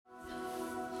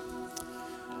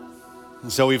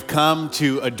So we've come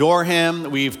to adore him.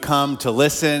 We've come to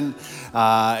listen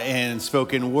in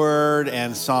spoken word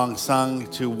and song sung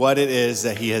to what it is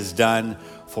that he has done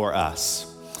for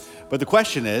us. But the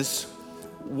question is,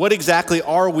 what exactly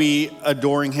are we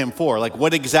adoring him for? Like,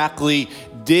 what exactly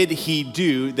did he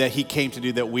do that he came to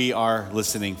do that we are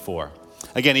listening for?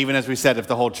 Again, even as we said, if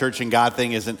the whole church and God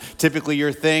thing isn't typically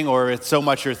your thing, or it's so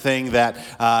much your thing that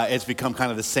it's become kind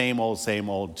of the same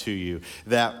old to you,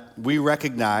 that we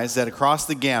recognize that across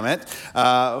the gamut,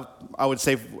 I would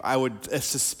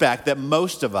suspect that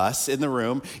most of us in the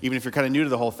room, even if you're kind of new to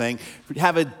the whole thing,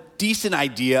 have a decent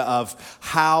idea of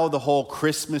how the whole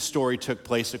Christmas story took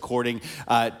place according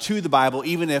to the Bible,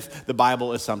 even if the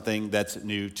Bible is something that's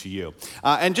new to you.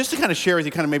 And just to kind of share with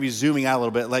you, kind of maybe zooming out a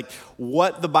little bit, like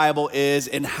what the Bible is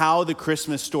and how the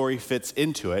Christmas story fits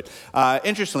into it.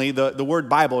 Interestingly, the word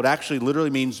Bible, it actually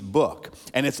literally means book.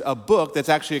 And it's a book that's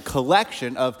actually a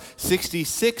collection of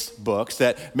 66 books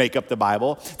that make up the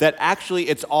Bible, that actually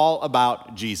it's all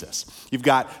about Jesus. You've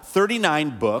got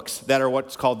 39 books that are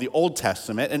what's called the Old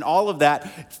Testament, and all of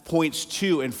that points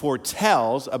to and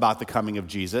foretells about the coming of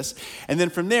Jesus. And then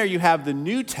from there, you have the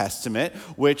New Testament,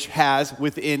 which has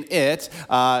within it,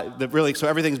 so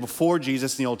everything's before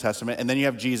Jesus in the Old Testament, and then you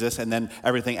have Jesus, and then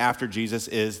everything after Jesus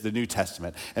is the New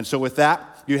Testament. And so with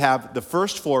that, you have the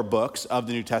first 4 books of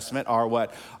the New Testament are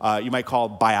what you might call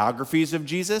biographies of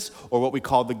Jesus, or what we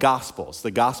call the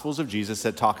Gospels of Jesus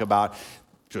that talk about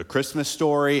the Christmas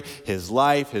story, his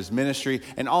life, his ministry,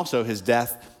 and also his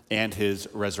death and his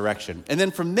resurrection. And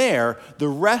then from there, the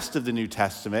rest of the New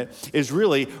Testament is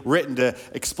really written to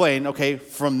explain, okay,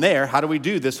 from there, how do we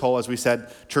do this whole, as we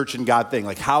said, church and God thing?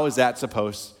 Like, how is that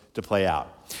supposed to play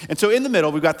out? And so in the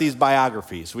middle, we've got these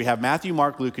biographies. We have Matthew,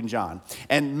 Mark, Luke, and John.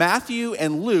 And Matthew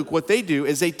and Luke, what they do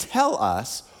is they tell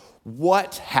us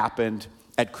what happened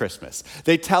at Christmas.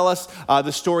 They tell us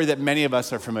the story that many of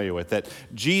us are familiar with, that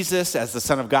Jesus, as the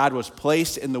Son of God, was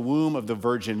placed in the womb of the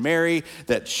Virgin Mary,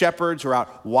 that shepherds were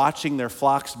out watching their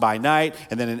flocks by night,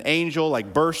 and then an angel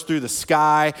bursts through the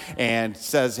sky and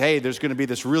says, hey, there's going to be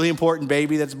this really important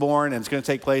baby that's born, and it's going to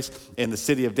take place in the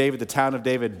city of David, the town of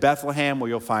David, Bethlehem, where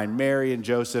you'll find Mary and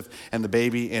Joseph and the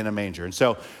baby in a manger. And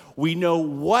so we know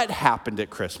what happened at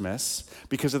Christmas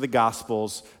because of the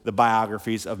Gospels, the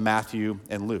biographies of Matthew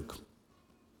and Luke.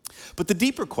 But the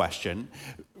deeper question,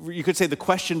 you could say the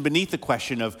question beneath the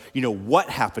question of, what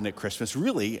happened at Christmas,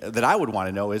 really, that I would want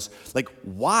to know is,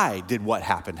 why did what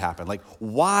happened happen?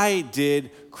 Why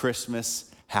did Christmas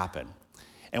happen?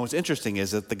 And what's interesting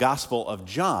is that the Gospel of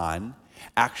John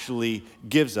actually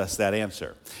gives us that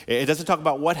answer. It doesn't talk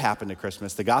about what happened at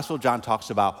Christmas. The Gospel of John talks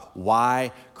about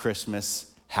why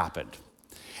Christmas happened.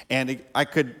 And I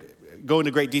could go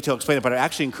into great detail to explain it, but I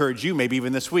actually encourage you, maybe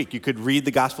even this week, you could read the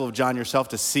Gospel of John yourself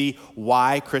to see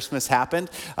why Christmas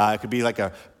happened. It could be like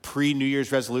a pre-New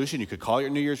Year's resolution. You could call it your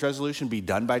New Year's resolution, be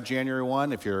done by January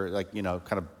 1. If you're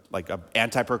kind of like an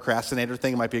anti-procrastinator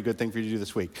thing, it might be a good thing for you to do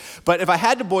this week. But if I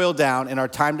had to boil down in our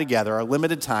time together, our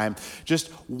limited time, just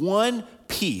one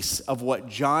piece of what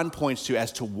John points to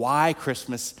as to why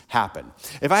Christmas happened.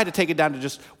 If I had to take it down to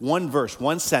just one verse,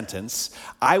 one sentence,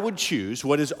 I would choose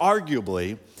what is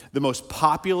arguably the most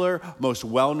popular, most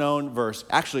well-known verse,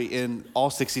 actually in all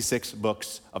 66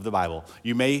 books of the Bible.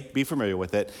 You may be familiar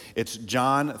with it. It's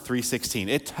John 3:16.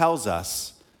 It tells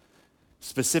us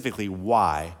specifically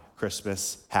why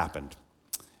Christmas happened.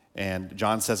 And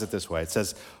John says it this way. It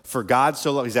says, for God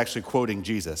so loved, he's actually quoting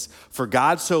Jesus, for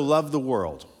God so loved the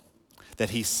world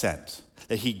that he sent,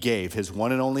 that he gave his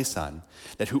one and only Son,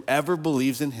 that whoever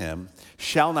believes in him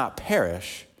shall not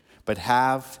perish, but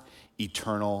have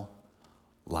eternal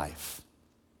life.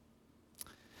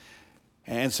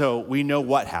 And so we know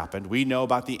what happened. We know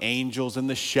about the angels and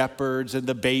the shepherds and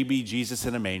the baby Jesus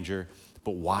in a manger.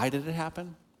 But why did it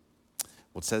happen?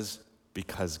 Well, it says,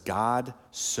 because God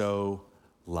so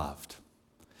loved.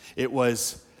 It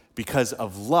was because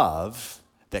of love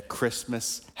that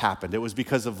Christmas happened. It was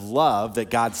because of love that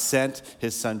God sent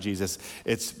his Son Jesus.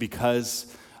 It's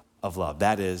because of love.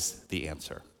 That is the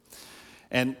answer.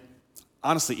 And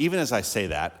honestly, even as I say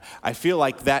that, I feel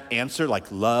like that answer,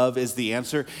 love is the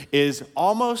answer, is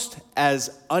almost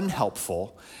as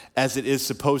unhelpful as it is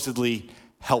supposedly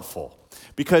helpful.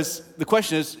 Because the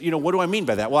question is, what do I mean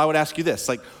by that? Well, I would ask you this,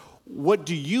 what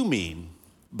do you mean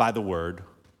by the word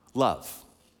love?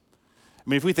 I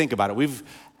mean, if we think about it, we've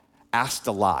asked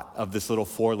a lot of this little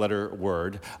 4-letter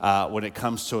word when it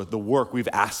comes to the work we've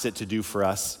asked it to do for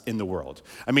us in the world.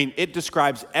 I mean, it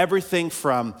describes everything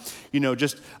from,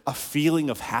 just a feeling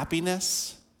of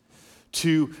happiness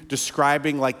to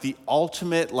describing the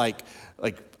ultimate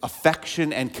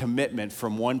affection and commitment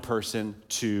from one person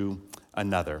to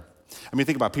another. I mean,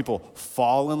 think about people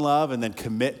fall in love and then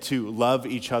commit to love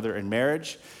each other in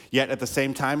marriage. Yet at the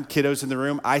same time, kiddos in the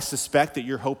room, I suspect that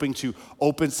you're hoping to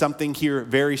open something here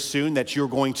very soon that you're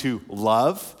going to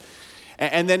love.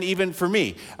 And then even for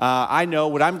me, I know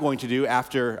what I'm going to do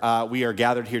after we are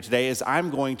gathered here today is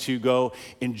I'm going to go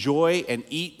enjoy and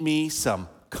eat me some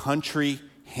country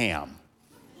ham,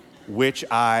 which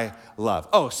I love.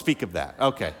 Oh, speak of that.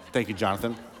 Okay, thank you,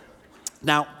 Jonathan.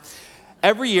 Now,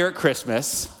 every year at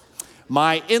Christmas,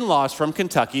 my in-laws from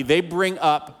Kentucky, they bring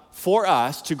up for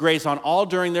us to graze on all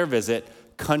during their visit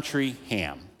country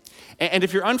ham. And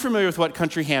if you're unfamiliar with what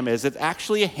country ham is, it's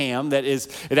actually a ham that is,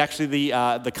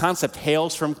 the concept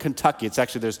hails from Kentucky. It's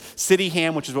actually, there's city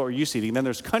ham, which is what we're used to eating, then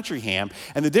there's country ham.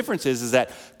 And the difference is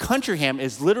that country ham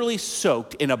is literally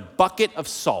soaked in a bucket of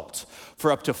salt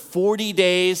for up to 40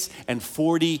 days and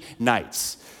 40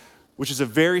 nights, which is a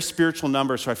very spiritual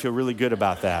number, so I feel really good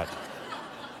about that.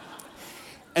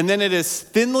 And then it is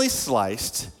thinly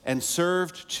sliced and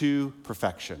served to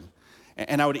perfection.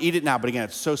 And I would eat it now, but again,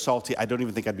 it's so salty, I don't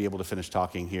even think I'd be able to finish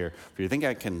talking here. Do you think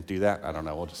I can do that? I don't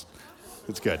know,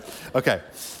 it's good. Okay.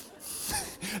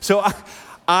 So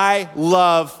I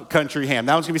love country ham.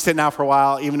 That one's gonna be sitting out for a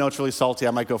while, even though it's really salty,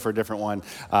 I might go for a different one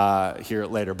here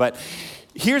later. But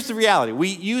here's the reality. We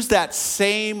use that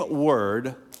same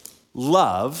word,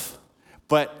 love,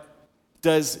 but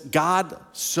does God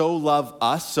so love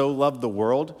us, so love the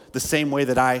world, the same way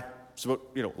that I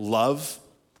love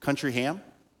country ham?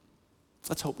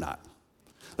 Let's hope not.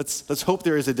 Let's hope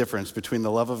there is a difference between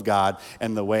the love of God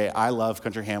and the way I love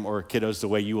country ham, or kiddos, the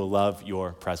way you will love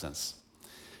your presents.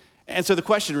 And so the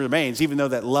question remains, even though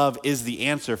that love is the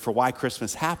answer for why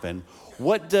Christmas happened,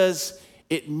 what does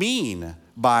it mean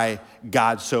by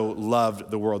God so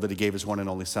loved the world that he gave his one and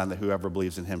only Son, that whoever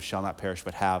believes in him shall not perish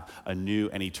but have a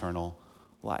new and eternal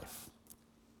life?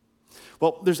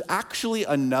 Well, there's actually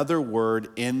another word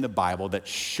in the Bible that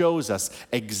shows us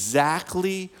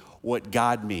exactly what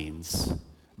God means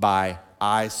by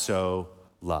I so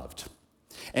loved.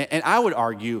 And I would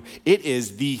argue it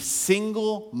is the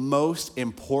single most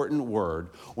important word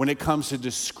when it comes to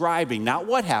describing not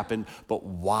what happened, but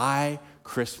why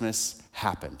Christmas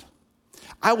happened.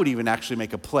 I would even actually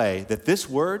make a play that this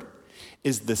word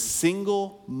is the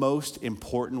single most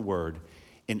important word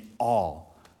in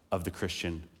all of the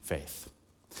Christian faith.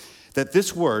 That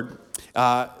this word,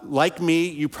 like me,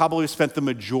 you probably spent the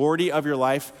majority of your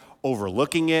life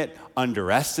overlooking it,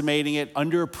 underestimating it,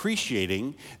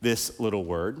 underappreciating this little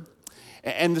word.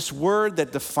 And this word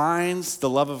that defines the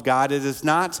love of God, it's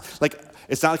not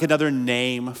like another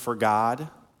name for God.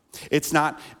 It's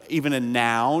not even a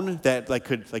noun that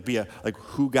could be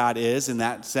who God is in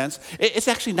that sense. It's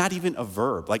actually not even a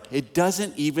verb. It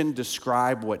doesn't even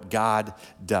describe what God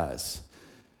does.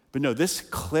 But no, this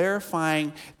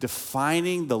clarifying,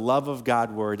 defining the love of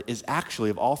God word is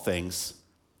actually, of all things,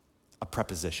 a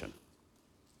preposition.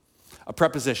 A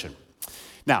preposition.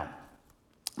 Now,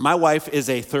 my wife is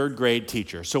a third grade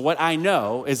teacher. So what I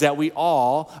know is that we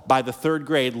all, by the third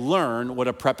grade, learn what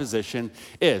a preposition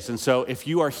is. And so if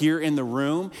you are here in the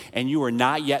room and you are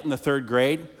not yet in the third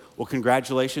grade, well,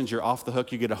 congratulations, you're off the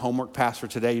hook. You get a homework pass for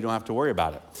today. You don't have to worry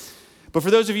about it. But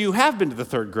for those of you who have been to the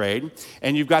third grade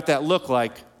and you've got that look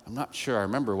like, I'm not sure I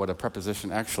remember what a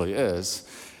preposition actually is,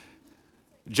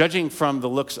 judging from the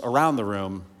looks around the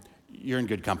room, you're in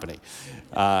good company.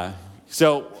 And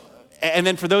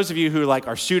then for those of you who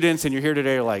are students and you're here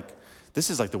today, you're this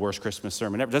is the worst Christmas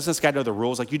sermon ever. Doesn't this guy know the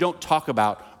rules? You don't talk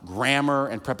about grammar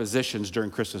and prepositions during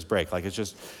Christmas break. It's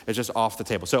just off the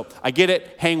table. So I get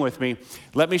it. Hang with me.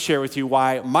 Let me share with you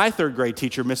why my third grade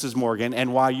teacher, Mrs. Morgan,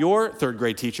 and why your third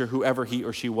grade teacher, whoever he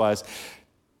or she was,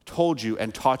 told you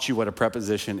and taught you what a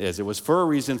preposition is. It was for a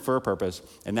reason, for a purpose,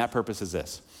 and that purpose is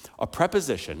this. A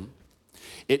preposition,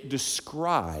 it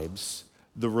describes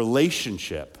the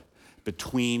relationship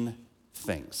between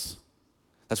things.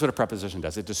 That's what a preposition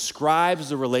does. It describes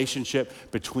the relationship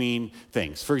between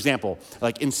things. For example,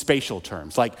 in spatial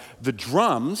terms, the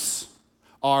drums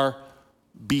are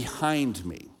behind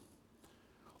me.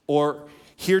 Or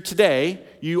here today,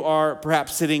 you are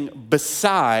perhaps sitting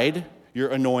beside your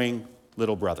annoying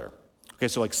little brother. Okay,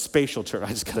 so spatial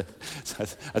terms,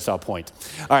 I saw a point.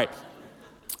 All right.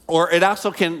 Or it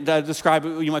also can describe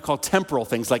what you might call temporal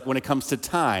things, when it comes to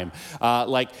time.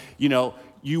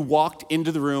 You walked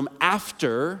into the room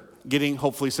after getting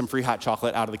hopefully some free hot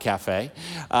chocolate out of the cafe.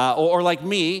 Or like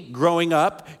me, growing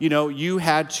up, you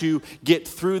had to get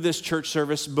through this church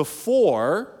service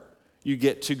before you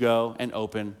get to go and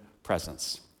open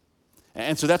presents.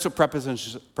 And so that's what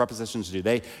prepositions do.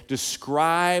 They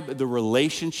describe the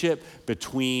relationship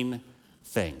between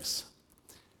things.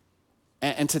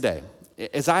 And today,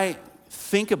 as I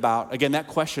think about, again, that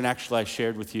question actually I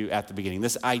shared with you at the beginning,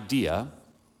 this idea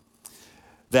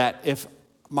that if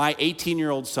my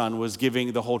 18-year-old son was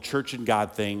giving the whole church and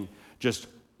God thing just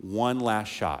one last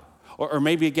shot, or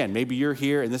maybe again, maybe you're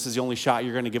here and this is the only shot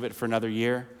you're going to give it for another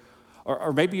year.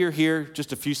 Or maybe you're here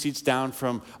just a few seats down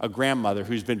from a grandmother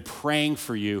who's been praying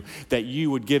for you that you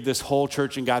would give this whole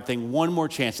church and God thing one more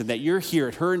chance, and that you're here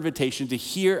at her invitation to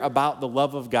hear about the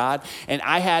love of God. And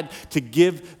I had to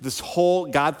give this whole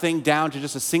God thing down to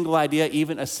just a single idea,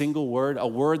 even a single word, a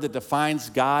word that defines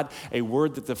God, a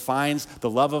word that defines the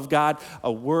love of God,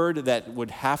 a word that would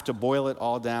have to boil it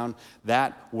all down.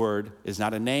 That word is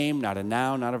not a name, not a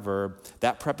noun, not a verb.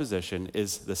 That preposition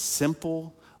is the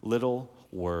simple little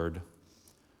word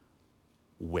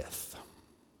with.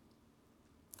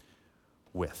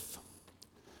 With.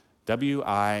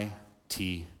 W-I-T-H.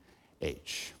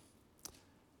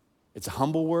 It's a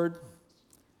humble word,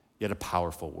 yet a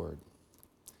powerful word.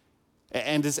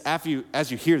 And as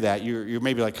you hear that, you're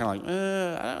maybe like kind of like,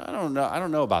 I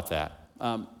don't know about that.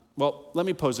 Well, let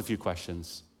me pose a few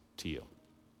questions to you.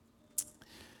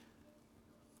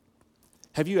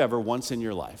 Have you ever once in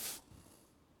your life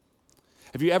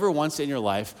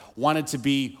wanted to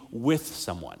be with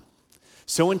someone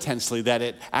so intensely that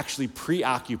it actually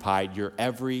preoccupied your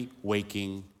every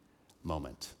waking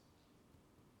moment?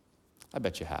 I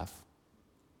bet you have.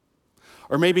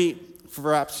 Or maybe,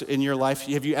 perhaps in your life,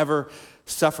 have you ever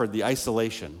suffered the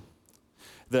isolation,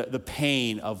 the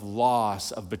pain of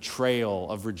loss, of betrayal,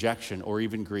 of rejection, or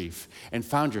even grief, and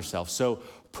found yourself so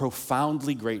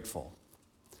profoundly grateful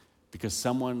because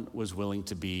someone was willing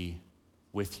to be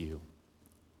with you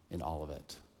in all of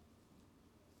it?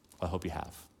 I hope you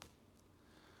have.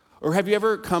 Or have you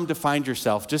ever come to find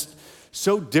yourself just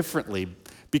so differently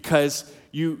because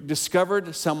you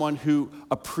discovered someone who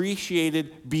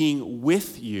appreciated being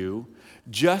with you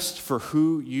just for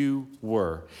who you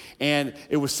were? And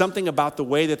it was something about the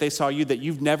way that they saw you that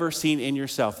you've never seen in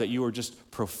yourself, that you were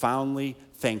just profoundly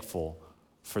thankful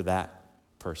for that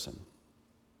person.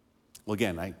 Well,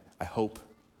 again, I hope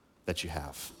that you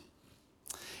have.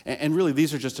 And really,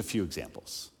 these are just a few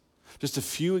examples. Just a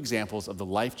few examples of the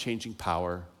life-changing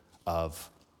power of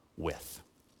with.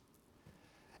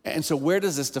 And so where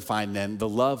does this define then the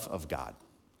love of God?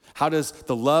 How does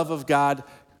the love of God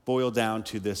boil down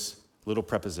to this little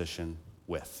preposition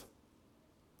with?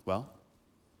 Well,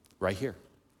 right here,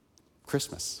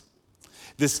 Christmas.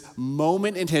 This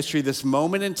moment in history, this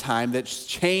moment in time that's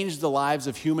changed the lives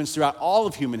of humans throughout all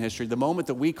of human history, the moment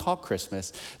that we call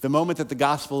Christmas, the moment that the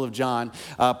Gospel of John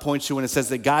points to when it says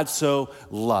that God so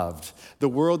loved the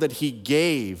world that he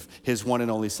gave his one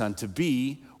and only Son to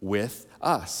be with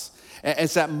us. And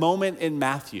it's that moment in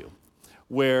Matthew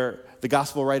where the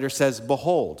Gospel writer says,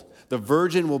 "Behold, the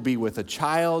virgin will be with a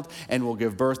child and will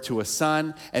give birth to a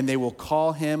son, and they will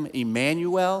call him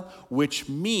Emmanuel," which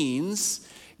means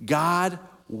God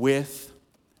with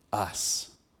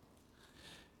us.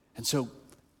 And so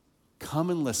come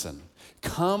and listen.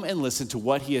 Come and listen to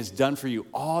what he has done for you,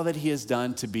 all that he has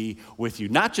done to be with you,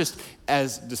 not just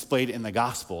as displayed in the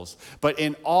Gospels, but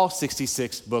in all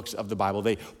 66 books of the Bible.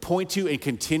 They point to and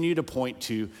continue to point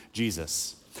to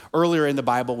Jesus. Earlier in the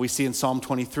Bible, we see in Psalm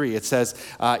 23, it says,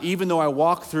 even though I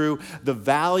walk through the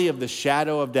valley of the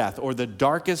shadow of death, or the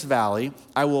darkest valley,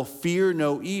 I will fear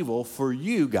no evil, for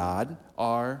you, God,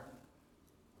 are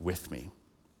with me.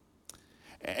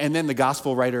 And then the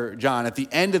gospel writer John, at the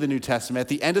end of the New Testament, at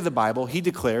the end of the Bible, he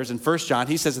declares in 1 John,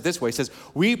 he says it this way, he says,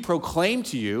 "We proclaim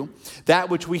to you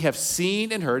that which we have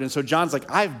seen and heard." And so John's like,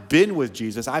 I've been with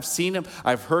Jesus. I've seen him.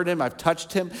 I've heard him. I've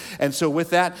touched him. And so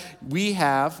with that,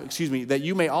 that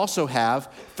you may also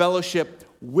have fellowship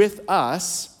with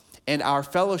us. And our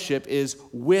fellowship is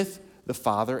with the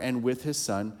Father and with his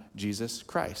Son, Jesus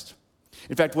Christ.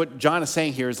 In fact, what John is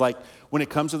saying here is like, when it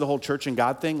comes to the whole church and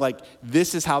God thing, like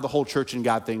this is how the whole church and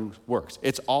God thing works.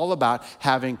 It's all about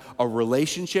having a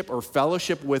relationship or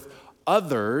fellowship with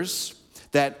others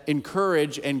that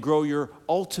encourage and grow your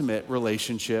ultimate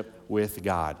relationship with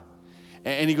God.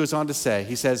 And he goes on to say,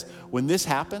 he says, when this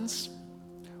happens,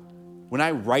 when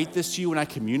I write this to you, when I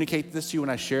communicate this to you, when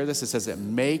I share this, it says it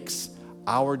makes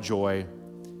our joy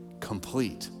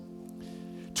complete.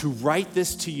 To write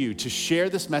this to you, to share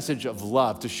this message of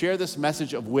love, to share this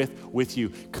message of with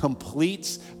you,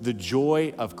 completes the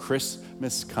joy of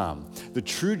Christmas come. The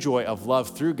true joy of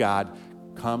love through God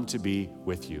come to be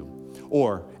with you.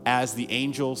 Or, as the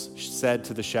angels said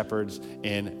to the shepherds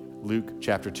in Luke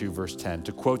chapter 2, verse 10,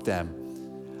 to quote them,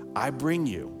 "I bring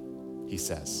you," he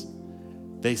says,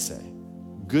 they say,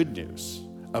 "good news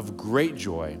of great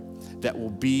joy that will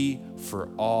be for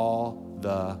all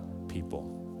the people."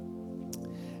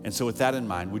 And so with that in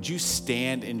mind, would you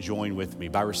stand and join with me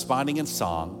by responding in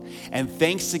song and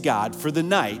thanks to God for the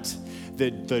night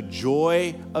that the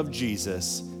joy of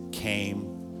Jesus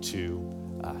came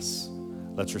to us.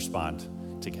 Let's respond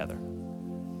together.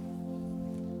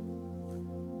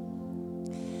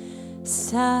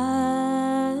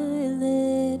 Silent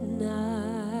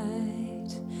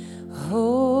night,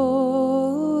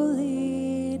 holy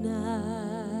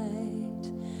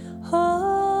night,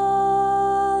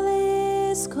 all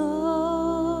is calm,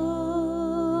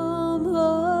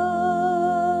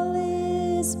 all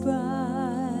is bright,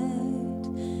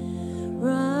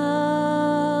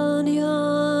 round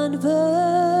yon virgin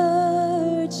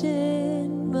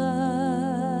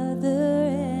mother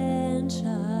and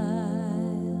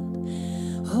child,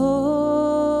 holy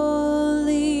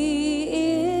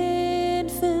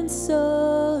infant,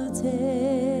 so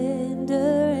tender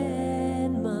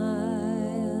and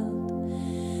mild,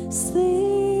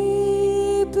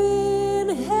 sleep in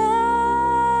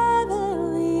heavenly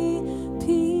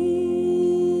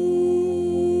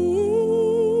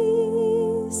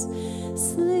peace,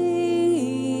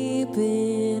 sleep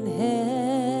in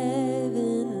heavenly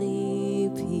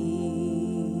peace.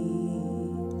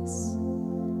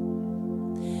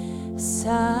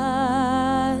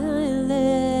 Silent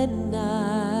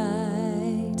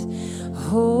night,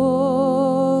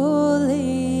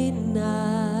 holy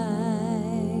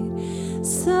night,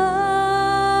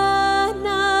 Son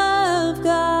of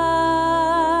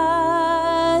God,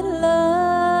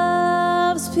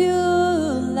 love's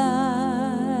pure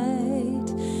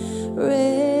light,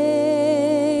 radiant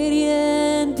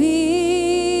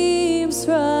beams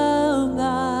from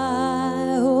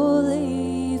thy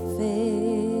holy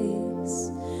face.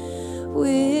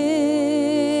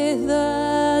 With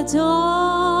the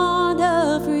dawn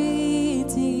of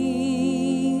redeeming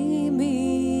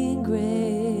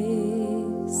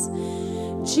grace,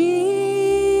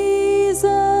 Jesus,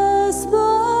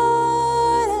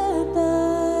 Lord, at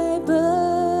thy birth,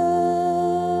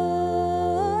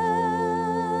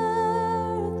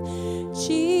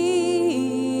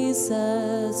 Jesus,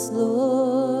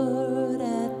 Lord,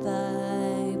 at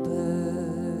thy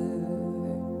birth.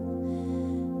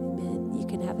 Amen. You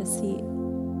can have a seat.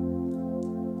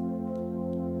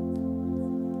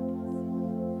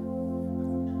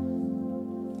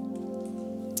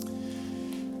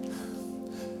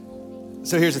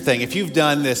 So here's the thing. If you've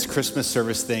done this Christmas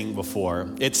service thing before,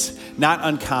 it's not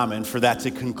uncommon for that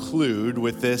to conclude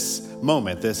with this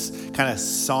moment, this kind of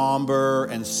somber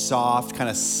and soft, kind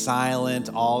of silent,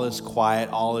 all is quiet,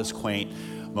 all is quaint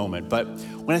moment. But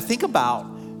when I think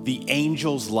about the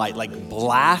angel's light, like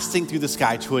blasting through the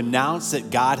sky to announce that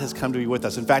God has come to be with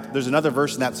us. In fact, there's another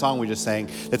verse in that song we just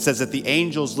sang that says that the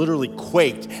angels literally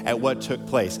quaked at what took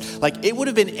place. Like it would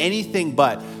have been anything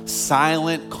but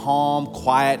silent, calm,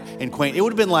 quiet, and quaint. It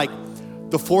would have been like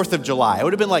the 4th of July. It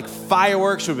would have been like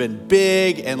fireworks. It would have been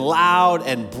big and loud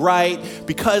and bright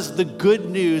because the good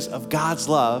news of God's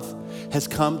love has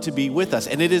come to be with us.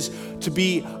 And it is to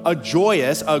be a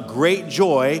joyous, a great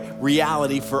joy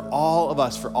reality for all of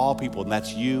us, for all people, and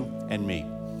that's you and me.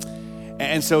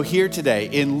 And so here today,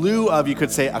 in lieu of, you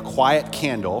could say, a quiet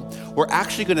candle, we're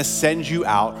actually gonna send you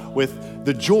out with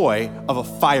the joy of a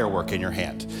firework in your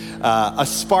hand. A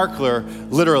sparkler,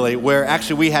 literally, where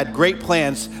actually we had great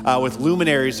plans with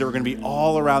luminaries that were gonna be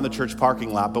all around the church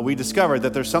parking lot, but we discovered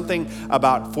that there's something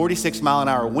about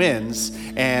 46-mile-an-hour winds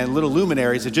and little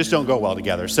luminaries that just don't go well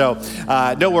together. So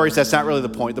no worries, that's not really the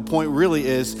point. The point really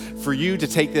is for you to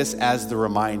take this as the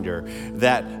reminder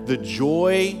that the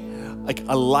joy, like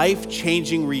a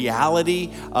life-changing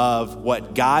reality of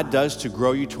what God does to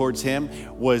grow you towards Him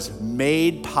was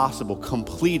made possible,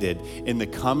 completed in the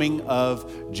coming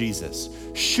of Jesus.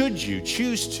 Should you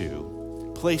choose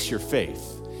to place your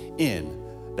faith in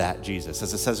that Jesus,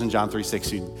 as it says in John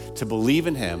 3:16, to believe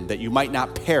in Him that you might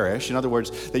not perish, in other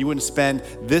words, that you wouldn't spend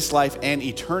this life and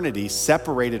eternity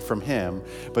separated from Him,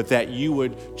 but that you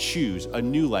would choose a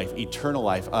new life, eternal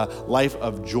life, a life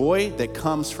of joy that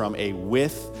comes from a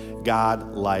with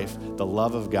God life, the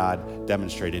love of God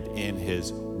demonstrated in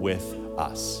His with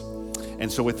us.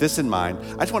 And so with this in mind,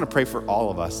 I just want to pray for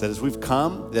all of us that as we've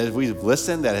come, that as we've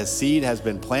listened, that as seed has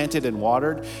been planted and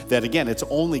watered, that again, it's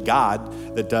only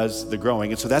God that does the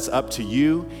growing. And so that's up to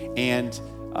you and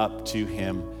up to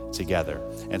Him together.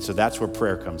 And so that's where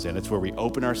prayer comes in. It's where we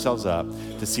open ourselves up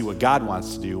to see what God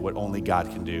wants to do, what only God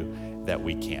can do that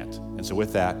we can't. And so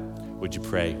with that, would you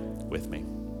pray with me?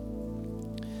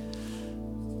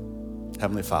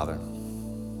 Heavenly Father,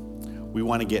 we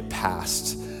want to get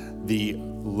past the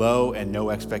low and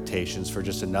no expectations for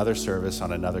just another service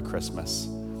on another Christmas.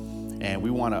 And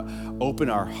we want to open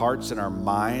our hearts and our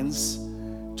minds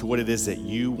to what it is that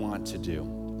you want to do.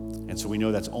 And so we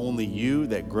know that's only you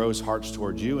that grows hearts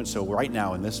towards you. And so right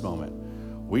now in this moment,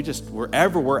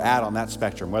 wherever we're at on that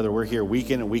spectrum, whether we're here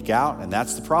week in and week out, and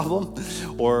that's the problem,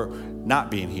 or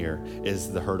not being here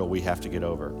is the hurdle we have to get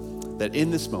over. That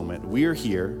in this moment, we're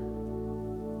here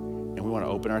and we want to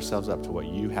open ourselves up to what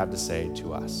you have to say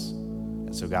to us.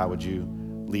 And so God, would you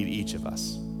lead each of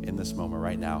us in this moment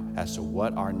right now as to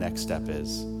what our next step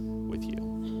is with you.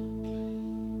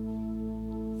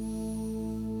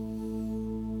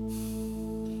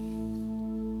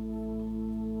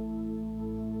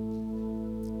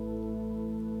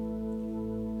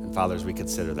 And Father, as we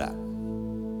consider that,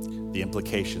 the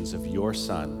implications of your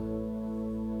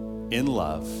Son in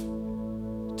love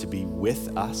to be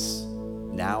with us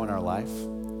now in our life,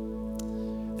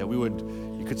 that we would,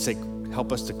 you could say,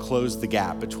 help us to close the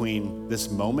gap between this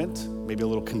moment, maybe a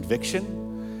little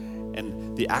conviction,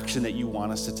 and the action that you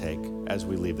want us to take as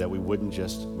we leave, that we wouldn't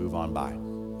just move on by.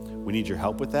 We need your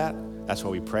help with that. That's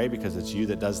why we pray, because it's you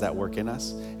that does that work in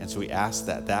us. And so we ask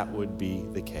that that would be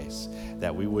the case,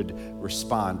 that we would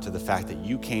respond to the fact that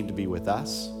you came to be with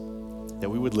us, that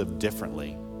we would live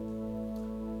differently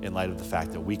in light of the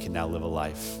fact that we can now live a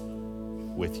life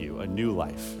with you, a new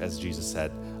life, as Jesus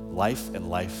said, life and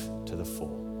life to the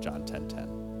full, John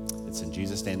 10:10. It's in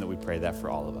Jesus' name that we pray that for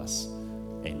all of us.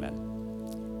 Amen.